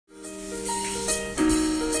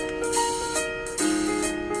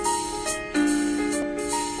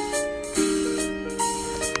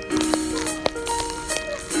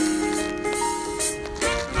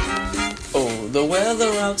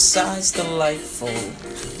weather outside's delightful,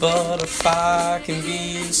 but a fire can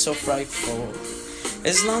be so frightful.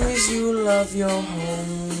 As long as you love your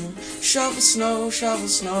home, shovel snow, shovel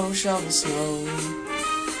snow, shovel snow.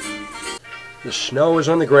 The snow is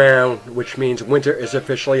on the ground, which means winter is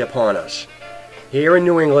officially upon us. Here in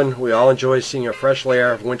New England, we all enjoy seeing a fresh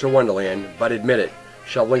layer of winter wonderland, but admit it,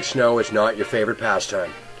 shoveling snow is not your favorite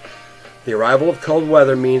pastime. The arrival of cold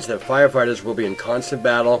weather means that firefighters will be in constant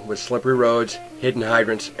battle with slippery roads, hidden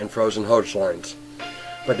hydrants, and frozen hose lines.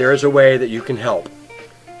 But there is a way that you can help.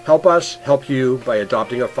 Help us help you by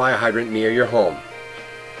adopting a fire hydrant near your home.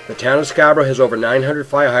 The town of Scarborough has over 900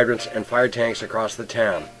 fire hydrants and fire tanks across the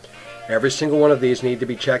town. Every single one of these need to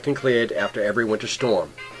be checked and cleared after every winter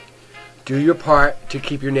storm. Do your part to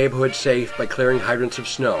keep your neighborhood safe by clearing hydrants of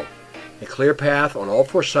snow. A clear path on all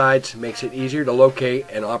four sides makes it easier to locate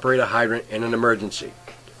and operate a hydrant in an emergency.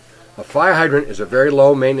 A fire hydrant is a very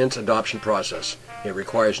low maintenance adoption process. It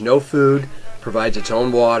requires no food, provides its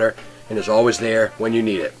own water, and is always there when you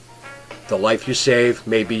need it. The life you save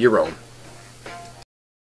may be your own.